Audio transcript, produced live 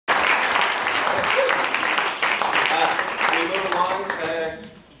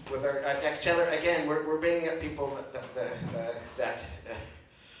with our next teller. Again, we're bringing up people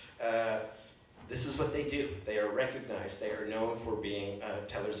this is what they do. They are recognized. They are known for being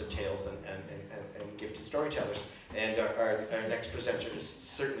tellers of tales and gifted storytellers. And our next presenter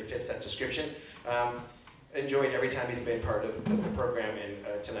certainly fits that description. Enjoyed every time he's been part of the program,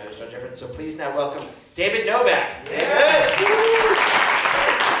 and tonight is no different. So please now welcome David Novak. David.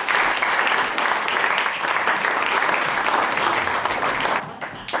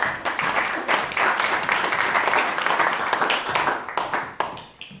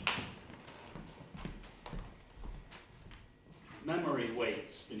 Memory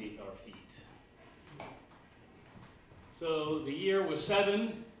waits beneath our feet. So the year was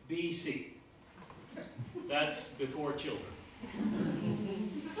 7 BC. That's before children.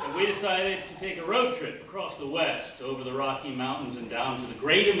 And we decided to take a road trip across the west, over the Rocky Mountains and down to the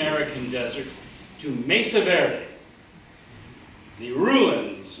great American desert, to Mesa Verde, the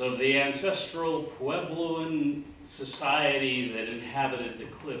ruins of the ancestral Puebloan society that inhabited the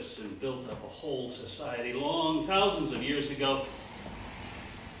cliffs and built up a whole society long thousands of years ago.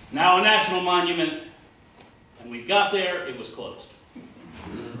 Now a national monument, and we got there, it was closed.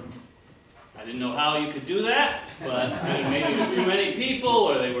 I didn't know how you could do that, but maybe it was too many people,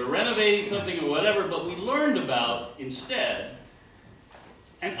 or they were renovating something, or whatever, but we learned about, instead,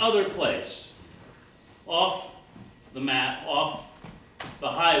 an other place, off the map, off the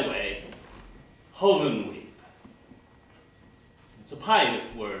highway, Hovenweep. It's a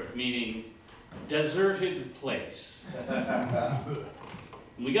Paiute word, meaning deserted place.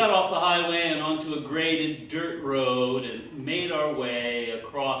 We got off the highway and onto a graded dirt road and made our way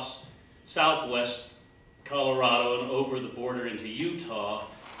across southwest Colorado and over the border into Utah.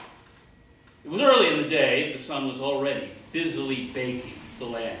 It was early in the day. The sun was already busily baking the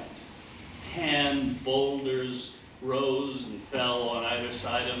land. Tan boulders rose and fell on either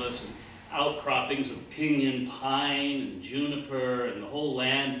side of us, and outcroppings of pinyon pine and juniper, and the whole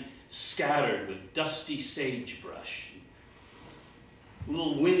land scattered with dusty sagebrush.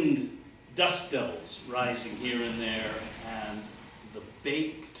 Little wind dust devils rising here and there, and the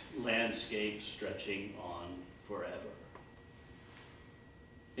baked landscape stretching on forever.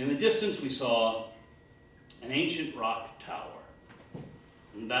 In the distance we saw an ancient rock tower,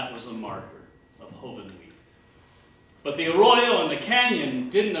 and that was the marker of Hovenweep. But the arroyo and the canyon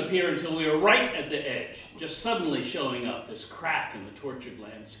didn't appear until we were right at the edge, just suddenly showing up, this crack in the tortured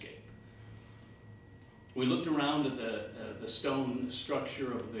landscape. We looked around at the stone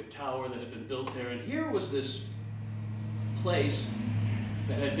structure of the tower that had been built there, and here was this place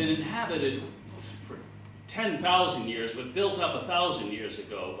that had been inhabited for 10,000 years, but built up 1,000 years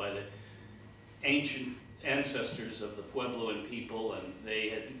ago by the ancient ancestors of the Puebloan people, and they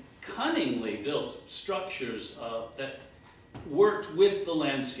had cunningly built structures that worked with the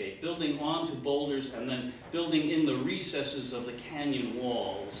landscape, building onto boulders and then building in the recesses of the canyon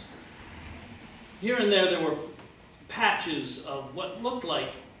walls. Here and there were patches of what looked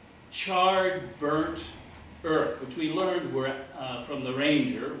like charred, burnt earth, which we learned were, from the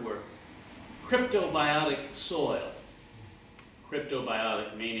ranger, were cryptobiotic soil.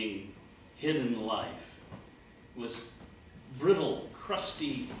 Cryptobiotic meaning hidden life. It was brittle,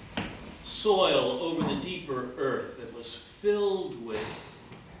 crusty soil over the deeper earth that was filled with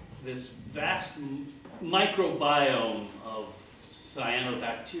this vast microbiome of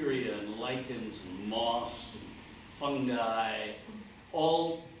cyanobacteria and lichens and moss and fungi,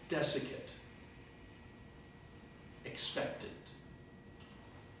 all desiccate, expectant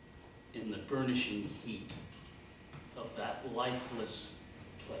in the burnishing heat of that lifeless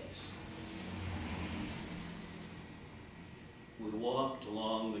place. We walked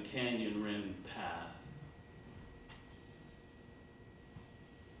along the canyon-rimmed path,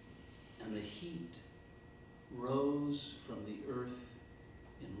 and the heat rose from the earth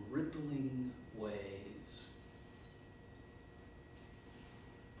in rippling waves.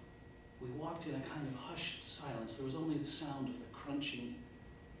 We walked in a kind of hushed silence. There was only the sound of the crunching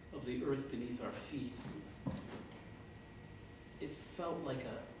of the earth beneath our feet. It felt like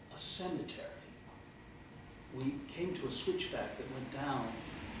a cemetery. We came to a switchback that went down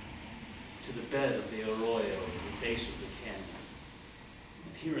to the bed of the arroyo at the base of the canyon.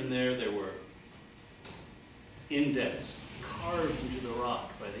 And here and there were indents carved into the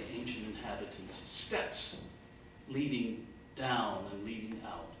rock by the ancient inhabitants, steps leading down and leading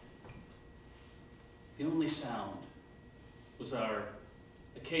out. The only sound was our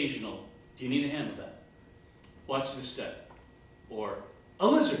occasional, "Do you need a hand with that? Watch this step." Or, "A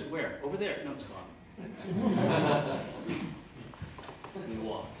lizard, where? Over there." "No, it's gone." We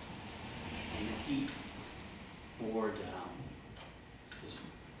walked, and the heat bore down. It was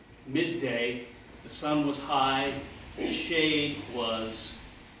midday, the sun was high, the shade was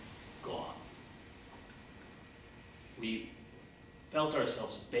gone. We felt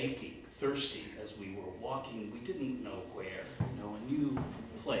ourselves baking, thirsty as we were walking. We didn't know where, a new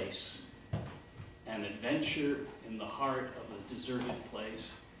place, an adventure in the heart of a deserted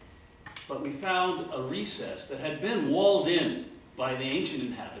place. But we found a recess that had been walled in by the ancient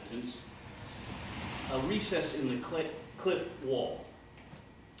inhabitants, a recess in the cliff wall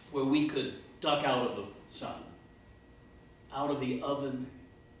where we could duck out of the sun, out of the oven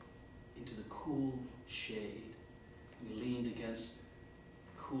into the cool shade. We leaned against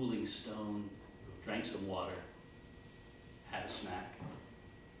a cooling stone, drank some water, had a snack,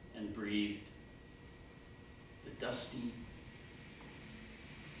 and breathed the dusty,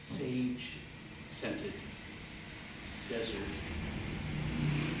 sage-scented desert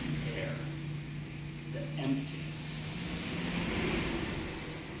air, the emptiness.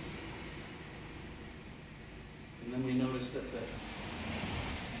 And then we noticed that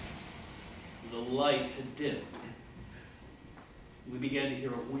the light had dimmed. We began to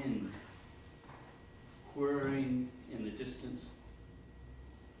hear a wind whirring in the distance.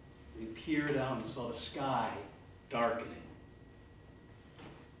 We peered out and saw the sky darkening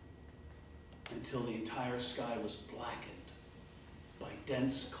until the entire sky was blackened by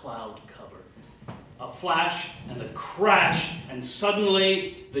dense cloud cover. A flash and a crash, and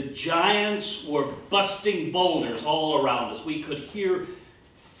suddenly the giants were busting boulders all around us. We could hear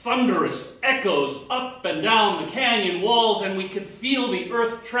thunderous echoes up and down the canyon walls, and we could feel the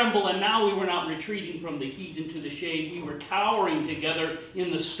earth tremble, and now we were not retreating from the heat into the shade. We were cowering together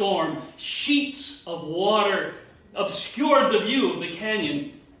in the storm. Sheets of water obscured the view of the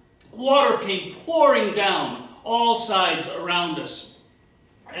canyon. Water came pouring down all sides around us,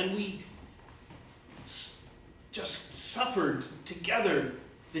 and we just suffered together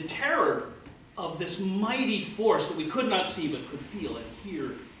the terror of this mighty force that we could not see but could feel and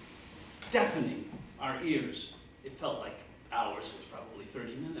hear, deafening our ears. It felt like hours, it was probably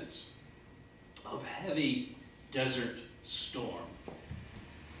 30 minutes of heavy desert storm.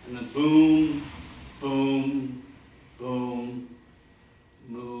 And then boom, boom, boom,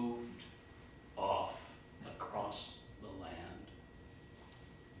 moved off across the land.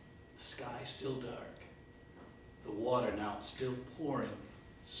 The sky still dark. The water now still pouring,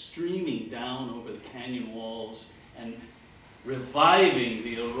 streaming down over the canyon walls and reviving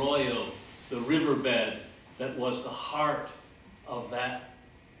the arroyo, the riverbed that was the heart of that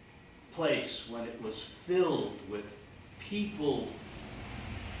place when it was filled with people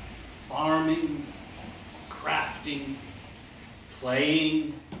farming, crafting,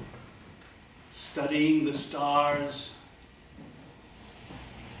 playing, studying the stars.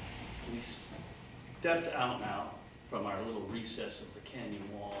 We stepped out now from our little recess of the canyon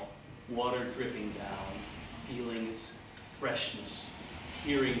wall, water dripping down, feeling its freshness,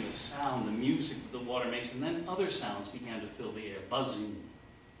 hearing the sound, the music that the water makes, and then other sounds began to fill the air, buzzing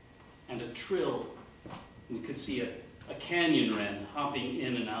and a trill. We could see a canyon wren hopping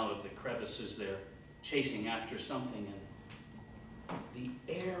in and out of the crevices there, chasing after something, and the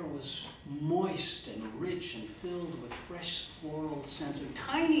air was moist and rich and filled with fresh floral scents, and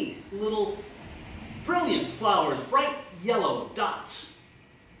tiny little brilliant flowers, bright yellow dots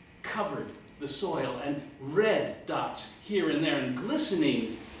covered the soil, and red dots here and there, and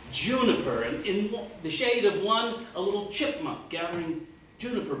glistening juniper, and in the shade of one, a little chipmunk gathering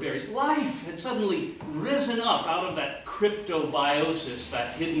juniper berries. Life had suddenly risen up out of that cryptobiosis,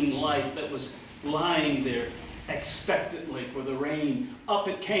 that hidden life that was lying there expectantly for the rain. Up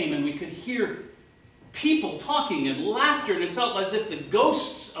it came, and we could hear people talking and laughter, and it felt as if the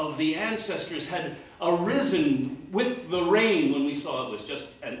ghosts of the ancestors had arisen with the rain when we saw it was just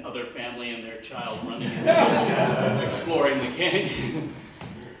another family and their child running and exploring the canyon.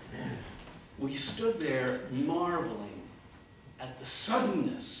 We stood there marveling at the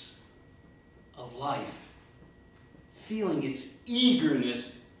suddenness of life, feeling its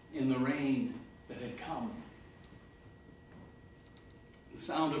eagerness in the rain that had come. The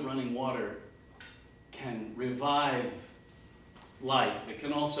sound of running water can revive life. It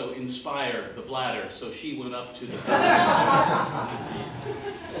can also inspire the bladder, so she went up to the visitor center.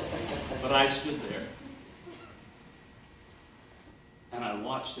 But I stood there, and I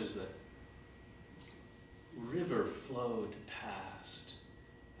watched as the river flowed past,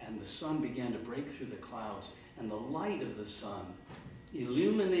 and the sun began to break through the clouds, and the light of the sun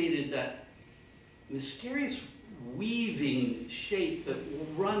illuminated that mysterious weaving shape that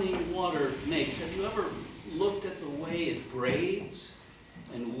running water makes. Have you ever looked at the way it braids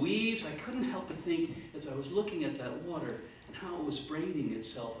and weaves? I I couldn't help but think, as I was looking at that water and how it was braiding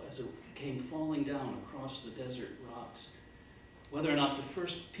itself as it came falling down across the desert rocks, whether or not the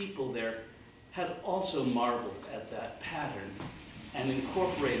first people there had also marveled at that pattern and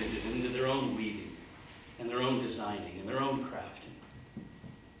incorporated it into their own weaving and their own designing and their own crafting.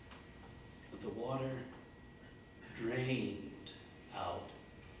 But the water drained out.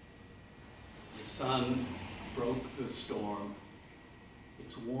 The sun broke the storm,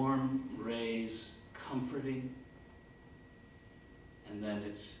 its warm rays comforting, and then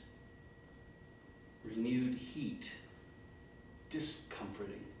its renewed heat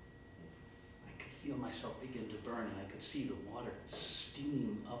discomforting. I could feel myself begin to burn, and I could see the water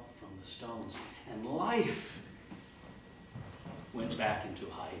steam up from the stones, and life went back into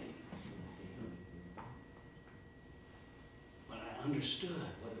hiding. But I understood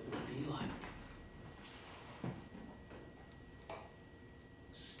what it would be like.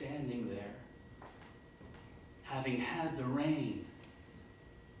 Standing there, having had the rain,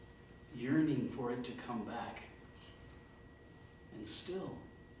 yearning for it to come back. And still,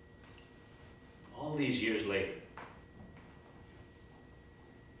 all these years later,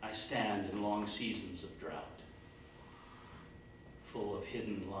 I stand in long seasons of drought, full of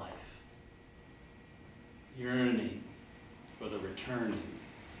hidden life, yearning for the returning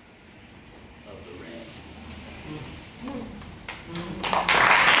of the rain.